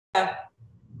Hi,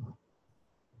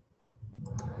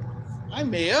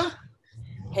 Mia.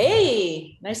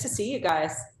 Hey, nice to see you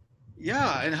guys.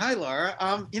 Yeah, and hi, Laura.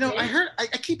 I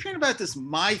keep hearing about this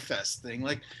MyFest thing.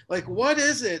 Like, what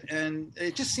is it? And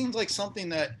it just seems like something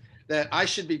that I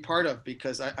should be part of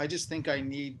because I just think I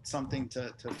need something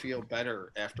to feel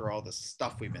better after all the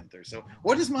stuff we've been through. So,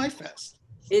 what is MyFest?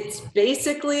 It's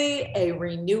basically a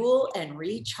renewal and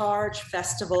recharge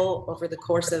festival over the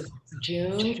course of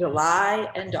June, July,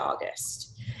 and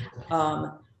August.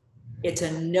 Um, it's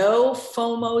a no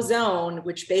FOMO zone,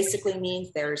 which basically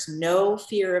means there's no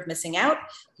fear of missing out.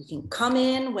 You can come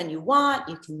in when you want,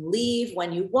 you can leave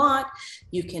when you want,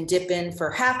 you can dip in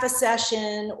for half a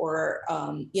session or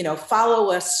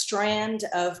follow a strand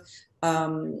of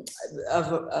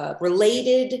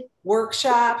related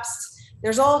workshops.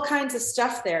 There's all kinds of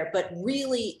stuff there, but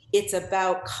really it's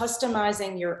about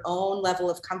customizing your own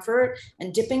level of comfort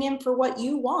and dipping in for what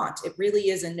you want. It really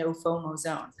is a no FOMO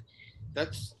zone.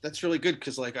 That's really good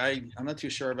because I'm not too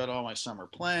sure about all my summer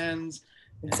plans,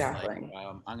 and Exactly.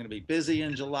 I'm going to be busy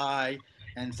in July,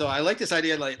 and so I like this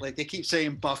idea. Like they keep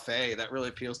saying buffet, that really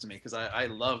appeals to me because I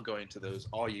love going to those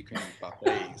all you can eat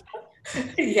buffets.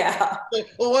 Yeah.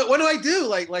 Well, what do I do?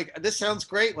 Like this sounds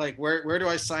great. Like where do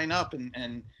I sign up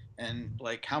and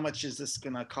like how much is this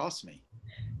gonna cost me?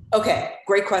 Okay,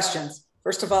 great questions.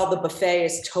 First of all, the buffet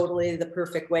is totally the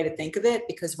perfect way to think of it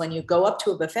because when you go up to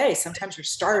a buffet, sometimes you're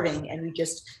starving and you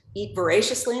just eat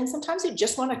voraciously, and sometimes you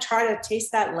just want to try to taste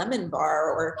that lemon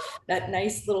bar or that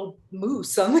nice little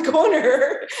mousse on the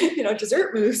corner,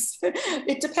 dessert mousse.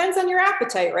 It depends on your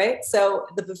appetite, right? So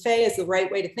the buffet is the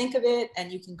right way to think of it,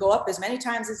 and you can go up as many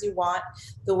times as you want.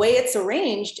 The way it's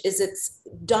arranged is it's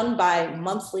done by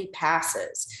monthly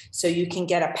passes. So you can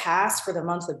get a pass for the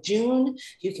month of June,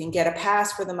 you can get a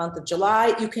pass for the month of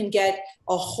July, you can get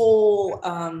a whole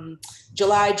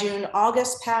July, June,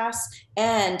 August pass.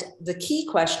 And the key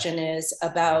question is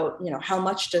about, how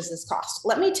much does this cost?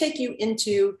 Let me take you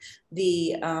into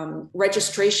the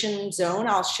registration zone.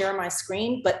 I'll share my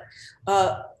screen, but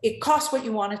it costs what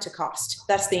you want it to cost.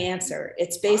 That's the answer.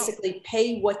 It's Wow. basically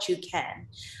pay what you can.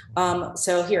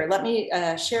 So here, let me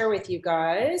share with you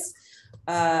guys.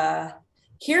 Uh,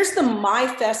 Here's the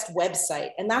MyFest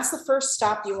website, and that's the first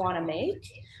stop you want to make.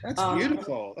 That's Um,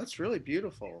 beautiful. That's really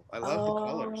beautiful. I love the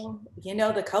colors. oh,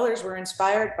 the colors were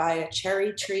inspired by a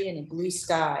cherry tree and a blue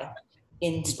sky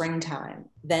in springtime,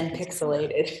 then I can see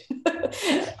that.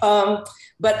 pixelated. um,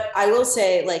 but I will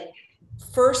say, like,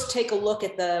 first take a look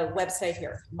at the website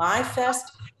here,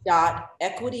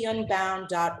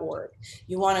 myfest.equityunbound.org.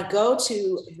 You want to go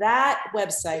to that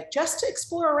website just to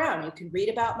explore around. You can read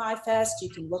about MyFest, you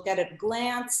can look at it at a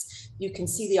glance, you can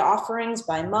see the offerings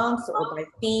by month or by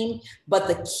theme, but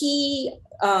the key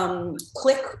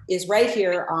click is right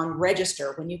here on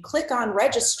register. When you click on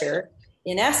register,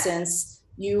 in essence,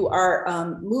 you are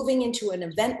moving into an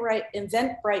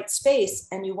Eventbrite space,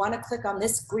 and you want to click on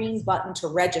this green button to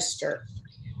register.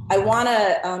 I want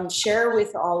to share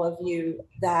with all of you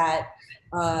that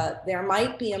there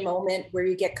might be a moment where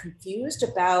you get confused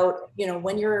about,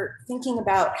 when you're thinking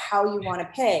about how you want to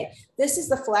pay. This is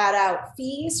the flat out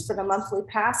fees for the monthly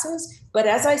passes. But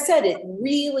as I said, it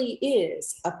really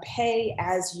is a pay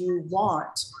as you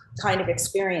want kind of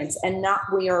experience. And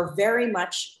we are very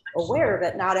much aware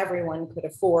that not everyone could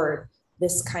afford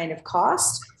this kind of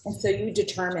cost. And so you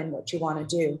determine what you want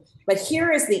to do. But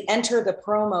here is the enter the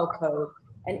promo code.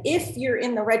 And if you're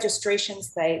in the registration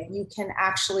site, you can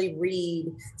actually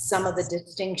read some of the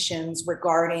distinctions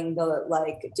regarding the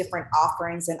different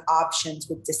offerings and options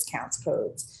with discounts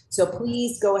codes. So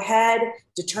please go ahead,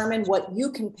 determine what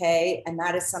you can pay. And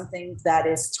that is something that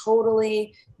is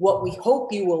totally what we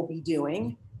hope you will be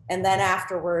doing. And then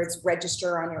afterwards,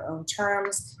 register on your own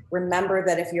terms. Remember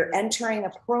that if you're entering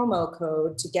a promo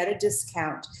code to get a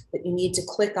discount, that you need to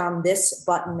click on this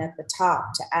button at the top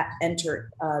to enter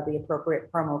the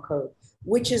appropriate promo code,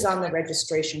 which is on the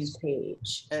registration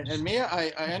page. And Mia, I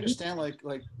understand like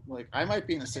I might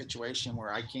be in a situation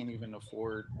where I can't even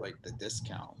afford like the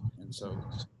discount, and so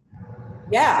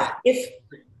Yeah, that there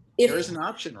if is an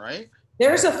option, right?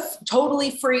 there's a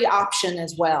totally free option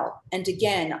as well. And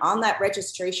again, on that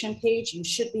registration page, you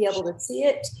should be able to see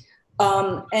it.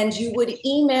 And you would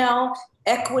email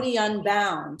Equity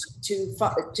Unbound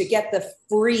to get the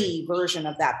free version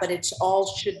of that. But it all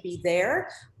should be there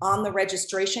on the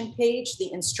registration page,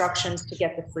 the instructions to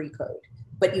get the free code.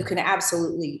 But you can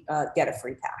absolutely get a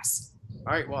free pass.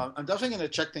 All right. Well, I'm definitely going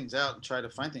to check things out and try to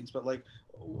find things. But like,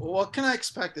 what can I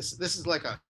expect? This is like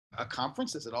a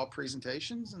conference. Is it all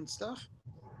presentations and stuff?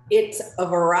 It's a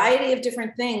variety of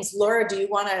different things. Laura, do you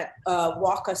want to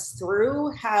walk us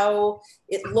through how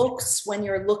it looks when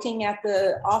you're looking at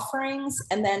the offerings,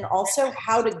 and then also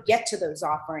how to get to those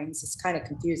offerings? It's kind of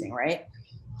confusing, right?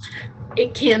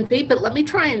 It can be, but let me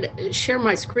try and share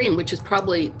my screen, which is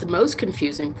probably the most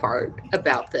confusing part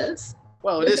about this.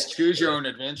 Well, it is choose your own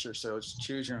adventure, so it's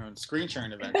choose your own screen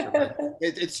sharing adventure. But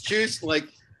it's choose, like,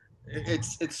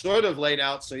 it's sort of laid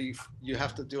out so you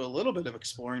have to do a little bit of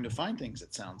exploring to find things,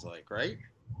 it sounds like, right?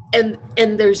 And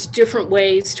there's different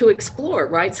ways to explore,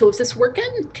 right? So is this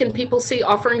working? Can people see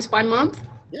offerings by month?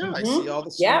 Yeah, I see all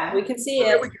the stuff. Yeah, we can see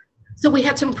it. So we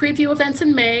had some preview events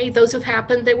in May. Those have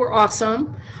happened. They were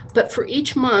awesome. But for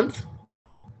each month,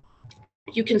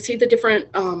 you can see the different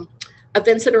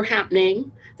events that are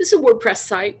happening. This is a WordPress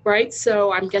site, right?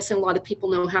 So I'm guessing a lot of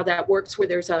people know how that works, where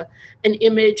there's an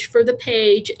image for the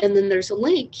page, and then there's a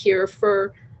link here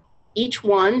for each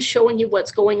one showing you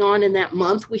what's going on in that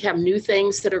month. We have new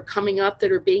things that are coming up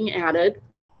that are being added.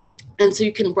 And so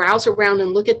you can browse around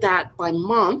and look at that by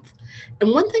month. And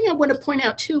one thing I want to point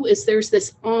out too is there's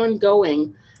this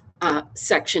ongoing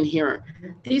section here.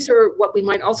 These are what we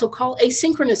might also call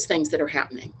asynchronous things that are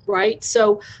happening, right?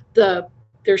 So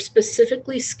they're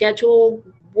specifically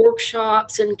scheduled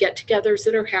workshops and get-togethers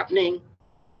that are happening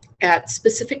at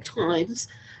specific times,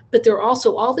 but there are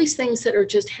also all these things that are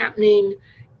just happening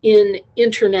in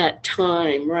internet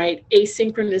time, right?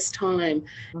 Asynchronous time.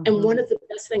 And one of the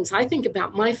best things I think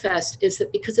about MYFest is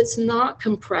that because it's not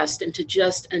compressed into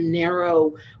just a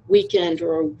narrow weekend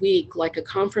or a week like a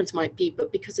conference might be,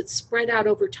 but because it's spread out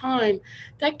over time,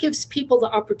 that gives people the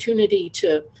opportunity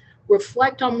to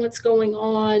reflect on what's going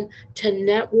on, to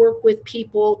network with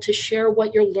people, to share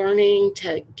what you're learning,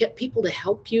 to get people to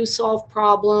help you solve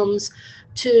problems,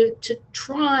 to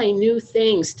try new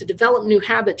things, to develop new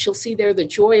habits. You'll see there the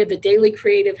joy of a daily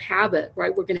creative habit,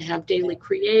 right? We're going to have daily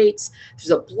creates.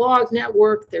 There's a blog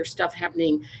network. There's stuff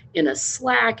happening in a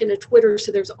Slack and a Twitter.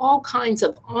 So there's all kinds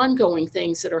of ongoing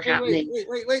things that are happening.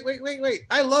 Wait.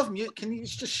 I love music. Can you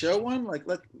just show one? Like,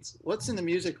 what's in the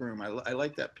music room? I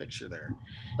like that picture there.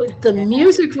 The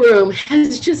music room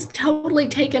has just totally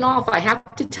taken off. I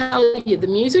have to tell you, the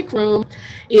music room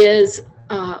is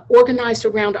organized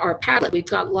around our Padlet. We've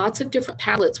got lots of different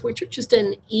Padlets, which are just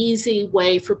an easy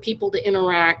way for people to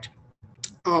interact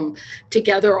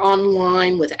together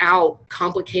online without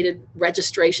complicated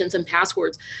registrations and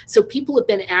passwords. So people have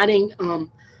been adding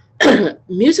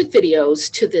music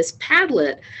videos to this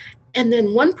Padlet. And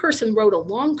then one person wrote a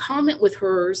long comment with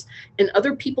hers, and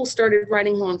other people started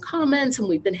writing long comments, and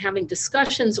we've been having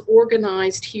discussions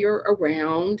organized here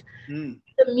around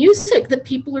the music that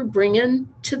people are bringing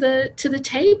to the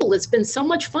table. It's been so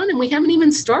much fun, and we haven't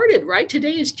even started, right?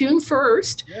 Today is June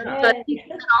 1st, but we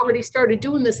already started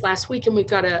doing this last week, and we've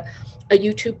got a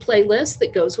YouTube playlist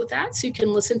that goes with that, so you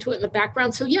can listen to it in the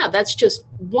background. So yeah, that's just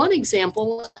one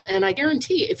example, and I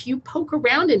guarantee if you poke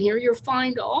around in here, you'll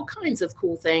find all kinds of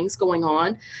cool things going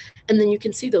on, and then you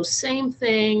can see those same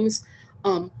things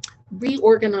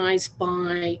reorganized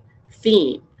by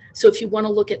theme. So if you want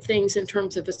to look at things in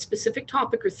terms of a specific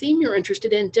topic or theme you're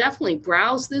interested in, definitely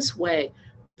browse this way,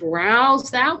 browse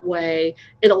that way.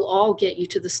 It'll all get you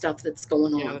to the stuff that's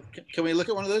going on. Can we look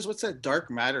at one of those? What's that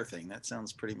dark matter thing? That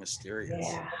sounds pretty mysterious.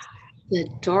 Yeah. The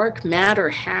dark matter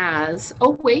has,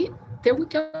 oh wait, there we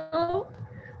go.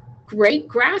 Great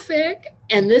graphic.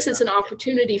 And this is an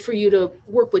opportunity for you to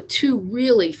work with two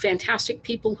really fantastic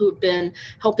people who have been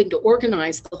helping to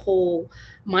organize the whole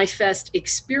MYFest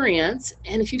experience.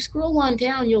 And if you scroll on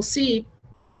down, you'll see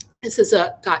this has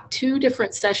got two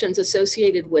different sessions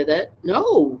associated with it.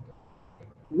 No.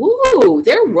 Woo,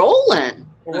 they're rolling.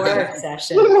 4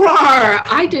 sessions.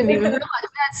 I didn't even realize.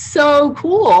 That's so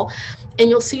cool. And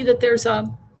you'll see that there's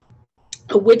a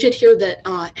widget here that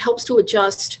helps to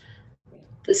adjust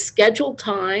the scheduled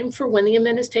time for when the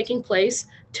event is taking place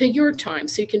to your time.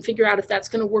 So you can figure out if that's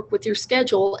going to work with your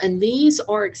schedule. And these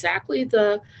are exactly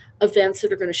the events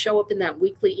that are going to show up in that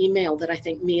weekly email that I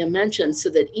think Mia mentioned,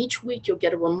 so that each week you'll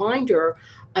get a reminder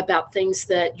about things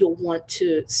that you'll want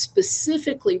to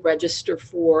specifically register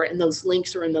for. And those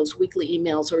links are in those weekly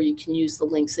emails, or you can use the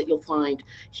links that you'll find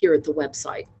here at the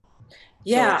website.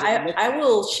 Yeah, I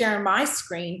will share my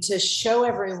screen to show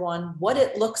everyone what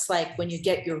it looks like when you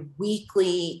get your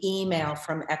weekly email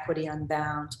from Equity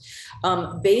Unbound.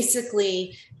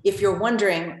 Basically, if you're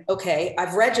wondering, okay,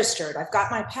 I've registered, I've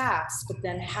got my pass, but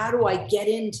then how do I get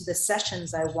into the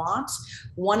sessions I want?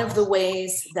 One of the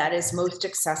ways that is most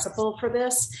accessible for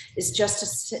this is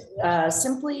just to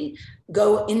simply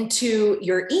go into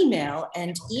your email,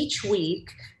 and each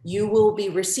week you will be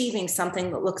receiving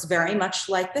something that looks very much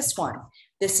like this one.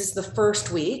 This is the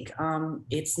first week.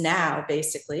 It's now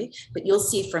basically, but you'll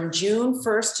see from June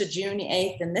 1st to June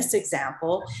 8th in this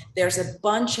example, there's a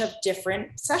bunch of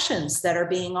different sessions that are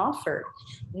being offered.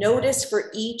 Notice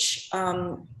for each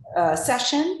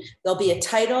session, there'll be a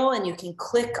title and you can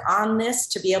click on this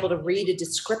to be able to read a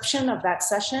description of that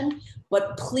session.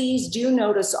 But please do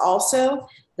notice also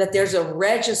that there's a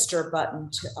register button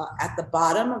at the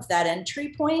bottom of that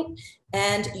entry point,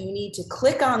 and you need to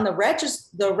click on the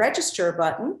register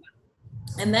button,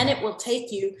 and then it will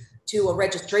take you to a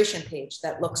registration page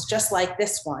that looks just like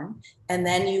this one, and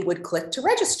then you would click to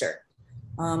register.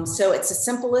 So it's as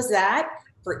simple as that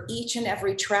for each and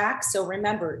every track. So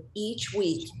remember, each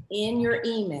week in your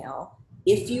email,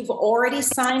 if you've already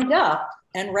signed up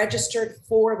and registered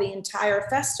for the entire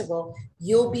festival,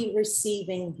 you'll be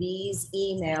receiving these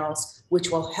emails, which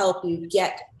will help you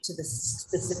get to the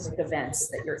specific events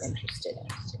that you're interested in.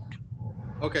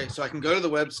 Okay, so I can go to the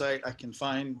website, I can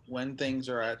find when things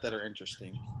are at that are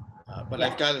interesting, but yeah.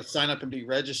 I've got to sign up and be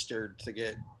registered to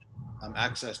get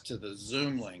access to the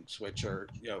Zoom links, which are,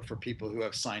 for people who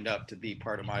have signed up to be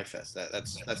part of MYFest.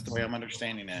 That's the way I'm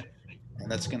understanding it,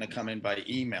 and that's going to come in by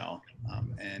email.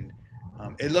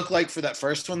 It looked like for that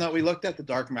first one that we looked at, the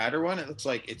dark matter one, it looks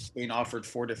like it's being offered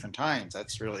 4 different times.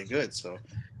 That's really good. So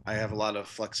I have a lot of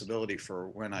flexibility for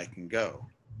when I can go.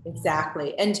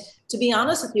 Exactly. And to be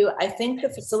honest with you, I think the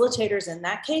facilitators in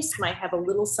that case might have a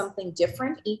little something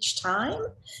different each time.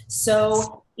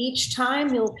 So each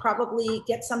time you'll probably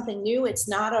get something new. It's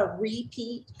not a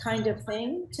repeat kind of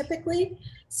thing typically.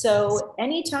 So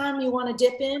anytime you want to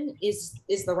dip in is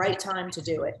the right time to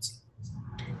do it.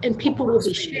 And people will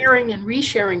be sharing and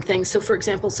resharing things. So for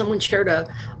example, someone shared a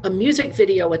music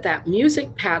video with that music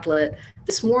Padlet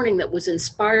this morning that was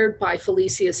inspired by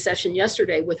Felicia's session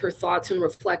yesterday with her thoughts and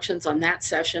reflections on that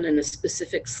session and a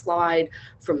specific slide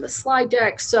from the slide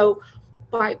deck. So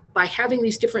by having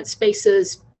these different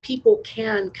spaces, people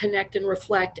can connect and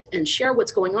reflect and share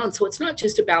what's going on. So it's not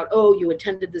just about, oh, you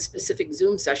attended this specific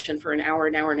Zoom session for an hour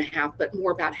and a half, but more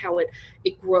about how it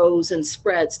grows and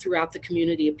spreads throughout the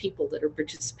community of people that are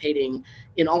participating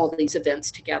in all of these events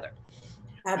together.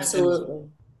 Absolutely.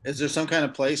 Is there some kind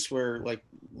of place where like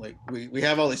we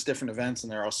have all these different events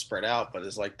and they're all spread out, but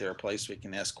is there a place we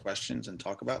can ask questions and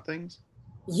talk about things?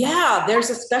 Yeah, there's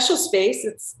a special space.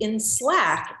 It's in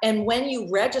Slack. And when you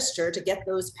register to get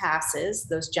those passes,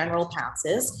 those general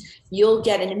passes, you'll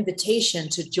get an invitation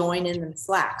to join in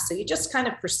Slack. So you just kind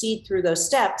of proceed through those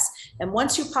steps. And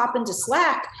once you pop into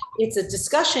Slack, it's a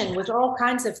discussion with all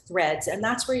kinds of threads. And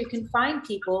that's where you can find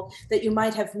people that you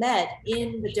might have met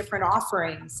in the different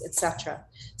offerings, etc.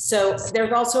 So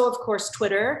there's also, of course,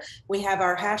 Twitter. We have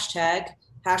our hashtag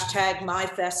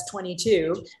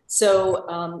MyFest22.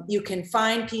 So you can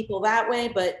find people that way,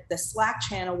 but the Slack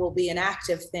channel will be an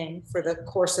active thing for the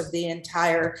course of the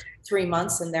entire 3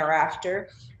 months and thereafter.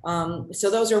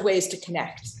 So those are ways to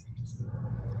connect.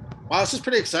 Wow, this is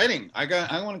pretty exciting.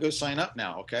 I want to go sign up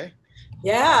now. Okay.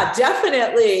 Yeah,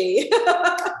 definitely.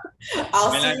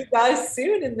 I'll see you guys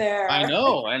soon in there. I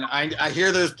know. And I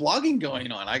hear there's blogging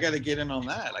going on. I got to get in on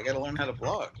that. I got to learn how to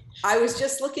blog. I was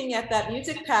just looking at that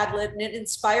music Padlet and it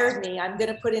inspired me. I'm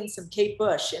going to put in some Kate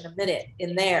Bush in a minute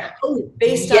in there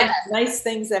based on nice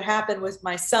things that happened with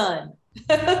my son.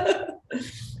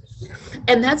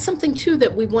 And that's something too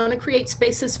that we want to create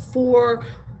spaces for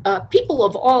people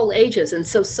of all ages. And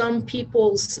so some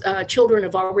people's children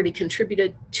have already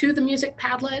contributed to the music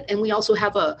Padlet. And we also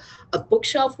have a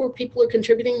bookshelf where people are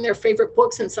contributing their favorite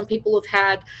books. And some people have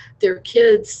had their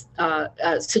kids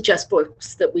suggest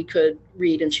books that we could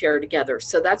read and share together.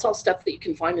 So that's all stuff that you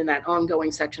can find in that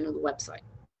ongoing section of the website.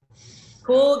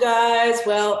 Cool, guys.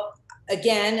 Well,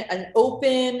 again, an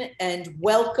open and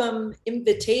welcome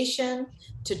invitation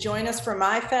to join us for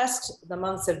MYFest, the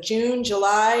months of June,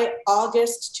 July,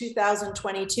 August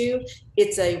 2022.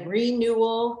 It's a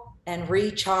renewal and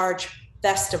recharge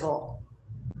festival.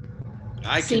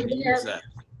 I can use that.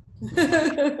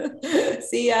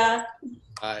 See ya.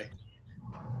 Bye.